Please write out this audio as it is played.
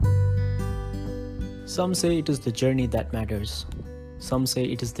Some say it is the journey that matters. Some say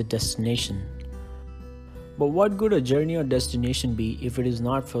it is the destination. But what good a journey or destination be if it is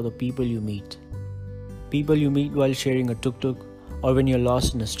not for the people you meet? People you meet while sharing a tuk-tuk, or when you're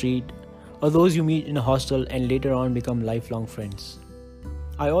lost in a street, or those you meet in a hostel and later on become lifelong friends.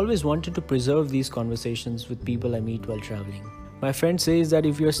 I always wanted to preserve these conversations with people I meet while traveling. My friend says that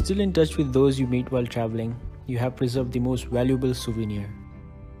if you're still in touch with those you meet while traveling, you have preserved the most valuable souvenir.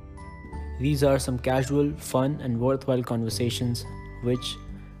 These are some casual, fun, and worthwhile conversations which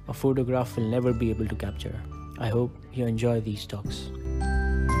a photograph will never be able to capture. I hope you enjoy these talks.